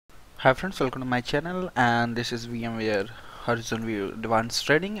Hi friends, welcome to my channel, and this is VMware HorizonView Advanced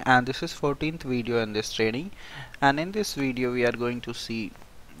Trading, and this is 14th video in this training. And in this video we are going to see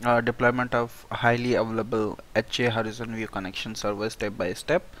deployment of highly available HA HorizonView connection server step by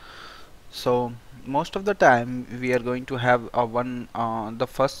step. So most of the time we are going to have the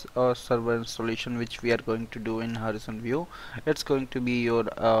first server installation which we are going to do in HorizonView. It's going to be your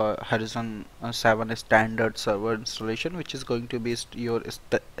Horizon 7 standard server installation, which is going to be your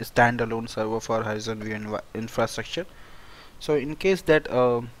standalone server for HorizonView infrastructure. So in case that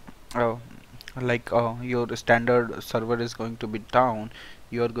uh, your standard server is going to be down,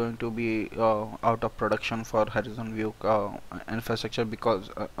 you are going to be out of production for HorizonView infrastructure, because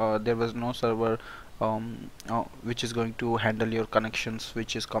there was no server which is going to handle your connections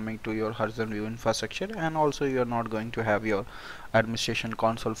which is coming to your HorizonView infrastructure, and also you are not going to have your administration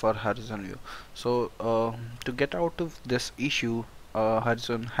console for HorizonView. So to get out of this issue,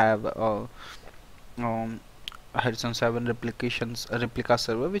 Horizon have Horizon 7 replica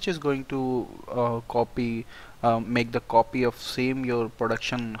server, which is going to make the copy of same your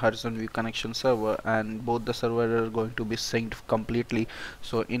production HorizonView connection server, and both the server are going to be synced completely.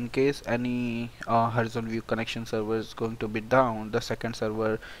 So in case any HorizonView connection server is going to be down, the second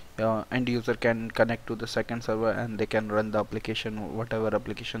server end user can connect to the second server and they can run the application, whatever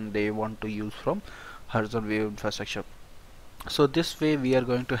application they want to use from HorizonView infrastructure. So this way we are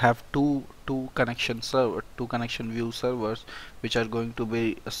going to have two connection view servers which are going to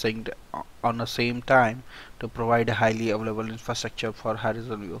be synced on the same time to provide a highly available infrastructure for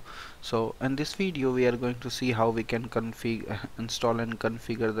HorizonView. So in this video we are going to see how we can install and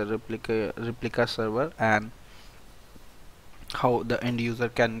configure the replica server, and how the end user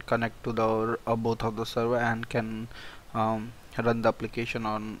can connect to the both of the server and can run the application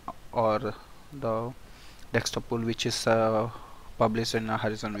on or the desktop pool which is published in a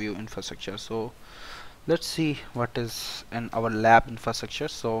HorizonView infrastructure. So let's see what is in our lab infrastructure.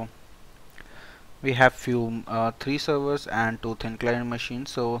 So we have three servers and two thin client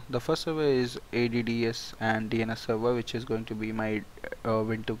machines. So the first server is ADDS and DNS server, which is going to be my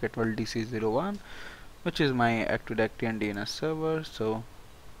Win2 Get12 DC01, which is my Active Directory and DNS server. So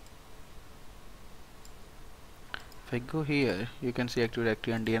if I go here, you can see Active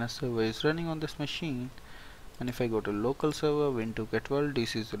Directory and DNS server is running on this machine. And if I go to local server Win2 Get12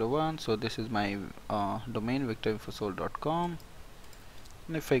 DC01, so this is my domain victorinfosol.com.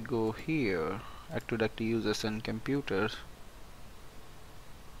 and if I go here, Active Directory users and computers,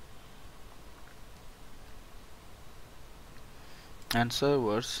 and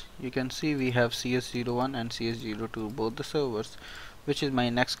servers, you can see we have CS01 and CS02, both the servers, which is my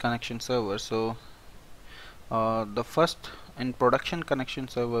next connection server. So the first in production connection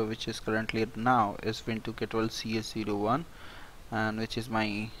server which is currently now is Win2 Get12 CS01, and which is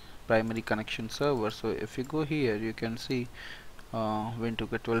my primary connection server. So if you go here, you can see Win2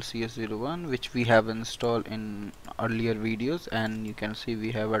 Get12 CS01, which we have installed in earlier videos, and you can see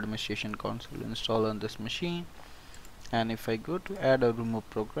we have administration console installed on this machine. And if I go to add or remove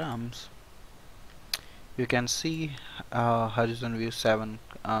programs, you can see HorizonView 7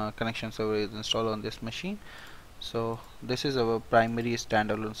 connection server is installed on this machine. So this is our primary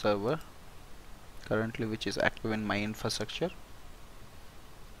standalone server currently which is active in my infrastructure.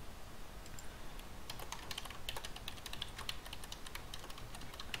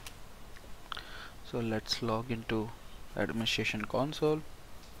 So let's log into administration console.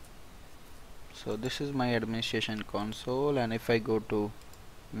 So this is my administration console, and if I go to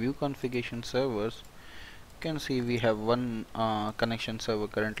view configuration servers, you can see we have one connection server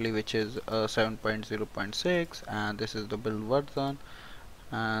currently which is 7.0.6, and this is the build version,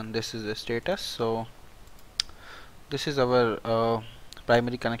 and this is the status. So this is our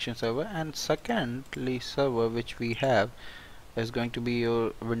primary connection server, and secondly server which we have is going to be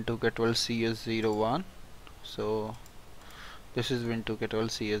your Win2 Get12 CS01. So this is Win2 Get12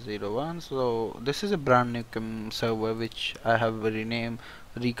 CS01. So this is a brand new server which I have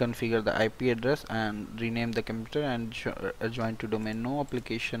reconfigured the IP address and renamed the computer and joined to domain. No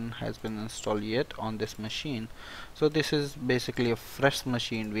application has been installed yet on this machine. So this is basically a fresh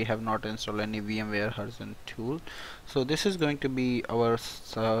machine. We have not installed any VMware Horizon tool. So this is going to be our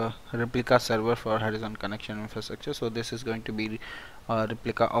replica server for Horizon connection infrastructure. So this is going to be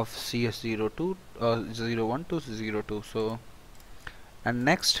replica of CS02 01 to 02. So and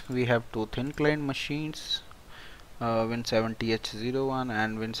next we have two thin client machines, Win70H01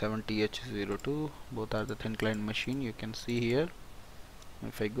 and Win70H02. both are the thin client machine. You can see here,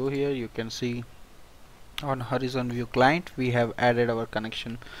 if I go here, you can see on HorizonView client we have added our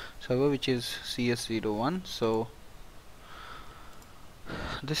connection server which is CS01. So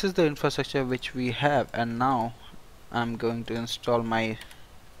This is the infrastructure which we have, and now I'm going to install my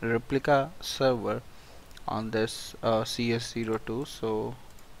replica server on this CS02. So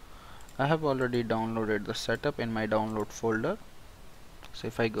I have already downloaded the setup in my download folder. So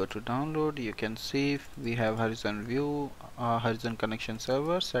if I go to download, you can see we have HorizonView, Horizon Connection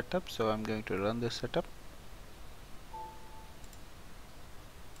Server setup. So I'm going to run this setup.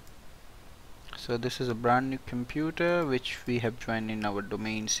 So this is a brand new computer which we have joined in our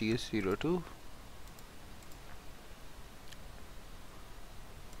domain CS02.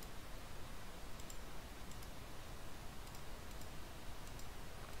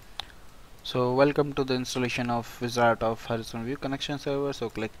 So welcome to the installation of Wizard of HorizonView Connection Server. So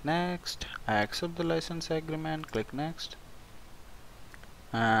click next. I accept the license agreement. Click next.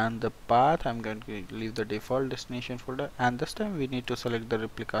 And the path, I'm going to leave the default destination folder, and this time we need to select the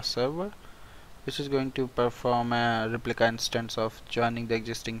replica server, which is going to perform a replica instance of joining the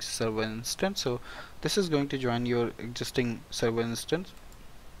existing server instance. So this is going to join your existing server instance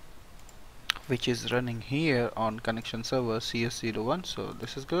which is running here on connection server CS01. So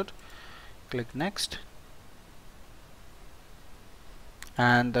this is good. Click next.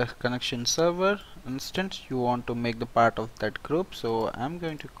 And the connection server instance, you want to make the part of that group. So I'm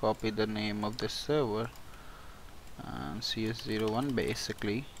going to copy the name of this server and CS01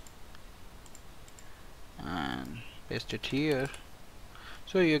 basically, and paste it here.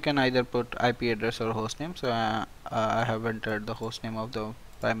 So you can either put IP address or hostname. So I have entered the hostname of the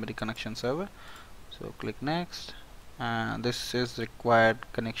primary connection server. So click next, and this is required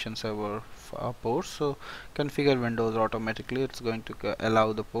connection server ports. So configure Windows automatically, it's going to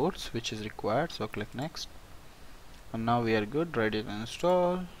allow the ports which is required. So click next, and now we are good, ready to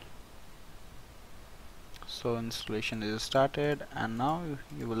install. So installation is started, and now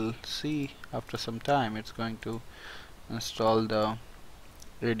you will see after some time it's going to install the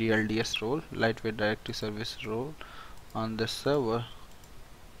ADLDS role, lightweight directory service role, on this server.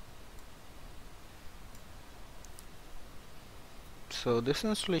 So this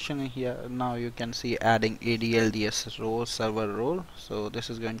installation here, now you can see adding ADLDS role, server role. So this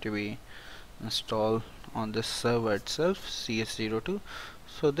is going to be installed on this server itself, CS02.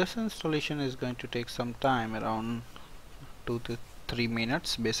 So this installation is going to take some time, around 2 to 3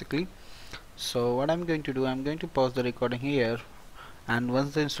 minutes basically. So what I'm going to do, I'm going to pause the recording here, and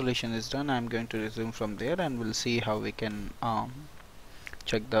once the installation is done, I'm going to resume from there, and we'll see how we can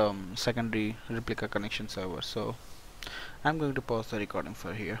check the secondary replica connection server. So I'm going to pause the recording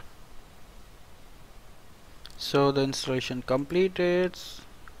for here. So the installation completed.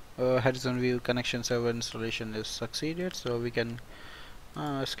 HorizonView connection server installation is succeeded. So we can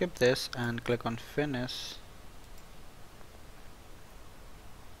skip this and click on finish.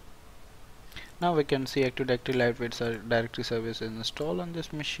 Now we can see Active Directory Lightweight Directory Service is installed on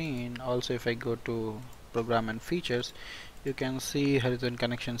this machine. Also, if I go to Program and Features, you can see Horizon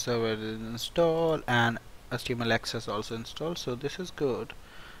Connection Server is installed and HTML access also installed. So this is good.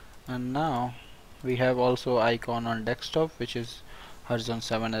 And now we have also icon on desktop, which is Horizon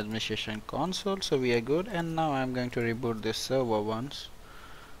 7 Administration Console. So we are good. And now I'm going to reboot this server once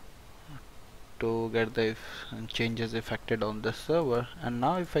to get the changes affected on the server. And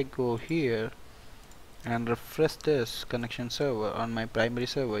now if I go here and refresh this connection server on my primary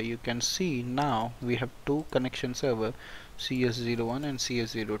server, you can see now we have two connection server, CS01 and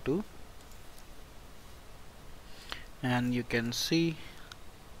CS02, and you can see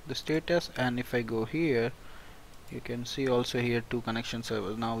the status. And if I go here, you can see also here two connection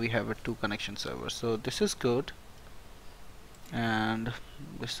servers. Now we have a two connection servers, so this is good. And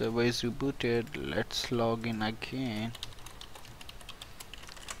the server is rebooted. Let's log in again.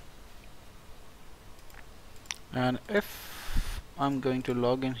 And if I'm going to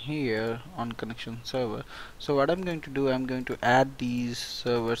log in here on connection server, so what I'm going to do, I'm going to add these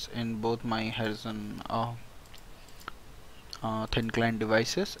servers in both my Horizon thin client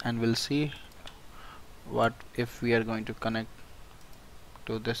devices, and we'll see what if we are going to connect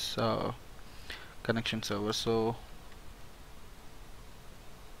to this connection server. So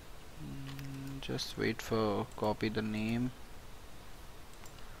just wait for copy the name.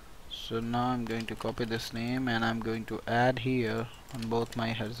 So now I'm going to copy this name and I'm going to add here on both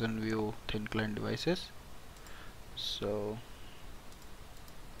my HorizonView thin client devices. So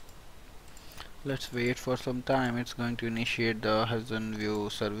let's wait for some time. It's going to initiate the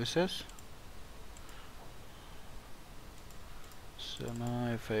HorizonView services. So now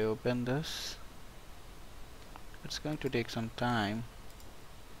if I open this, it's going to take some time.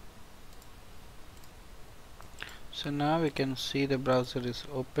 So now we can see the browser is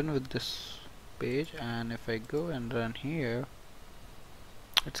open with this page, and if I go and run here,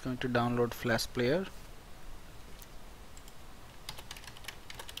 It's going to download Flash Player.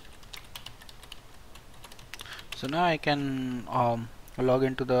 So now I can log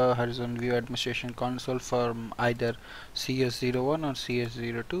into the HorizonView administration console from either CS01 or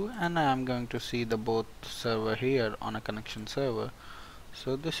CS02, and I am going to see the both server here on a connection server.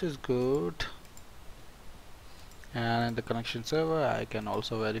 So this is good, and in the connection server I can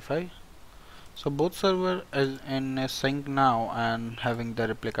also verify. So both server is in a sync now and having the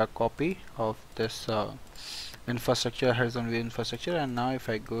replica copy of this infrastructure, HorizonView infrastructure. And now if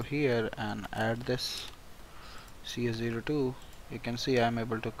I go here and add this CS02, you can see I am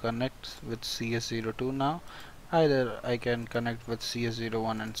able to connect with CS02 now. Either I can connect with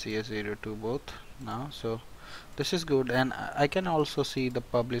CS01 and CS02 both now. So this is good, and I can also see the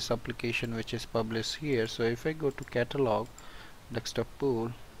publish application which is published here. So if I go to catalog, desktop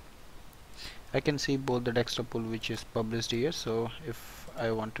pool, I can see both the desktop pool which is published here. So if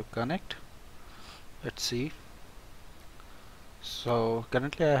I want to connect, let's see. So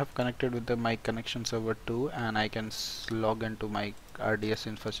currently I have connected with my connection server 2, and I can log into my RDS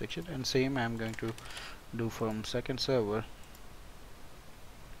infrastructure, and same I am going to do from second server.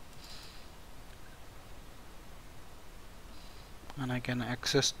 And I can get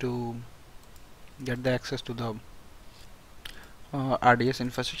the access to the RDS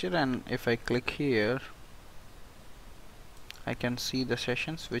infrastructure, and if I click here I can see the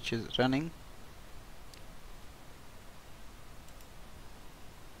sessions which is running.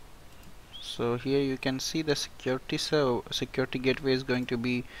 So here you can see the security gateway is going to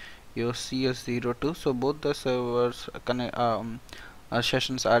be your CS02. So both the servers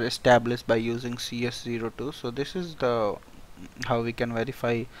sessions are established by using CS02. So this is the how we can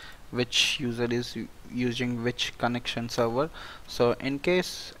verify which user is using which connection server. So in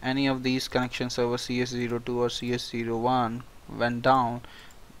case any of these connection servers CS02 or CS01 went down,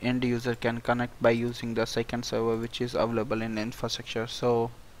 end user can connect by using the second server which is available in infrastructure.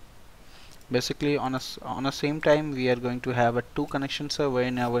 So basically on a same time we are going to have a two connection server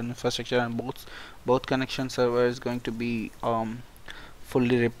in our infrastructure, and both connection server is going to be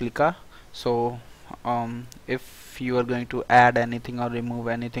fully replica. So if you are going to add anything or remove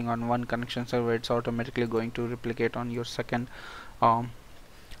anything on one connection server, it's automatically going to replicate on your second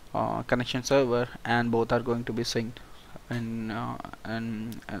connection server, and both are going to be synced in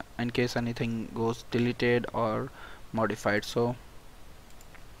case anything goes deleted or modified. So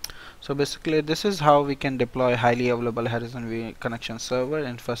basically this is how we can deploy highly available HorizonView connection server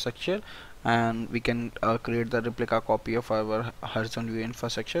infrastructure, and we can create the replica copy of our HorizonView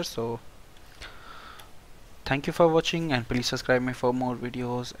infrastructure. So thank you for watching, and please subscribe me for more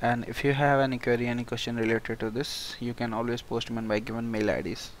videos. And if you have any query, any question related to this, you can always post them by given mail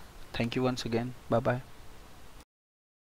IDs. Thank you once again. Bye bye.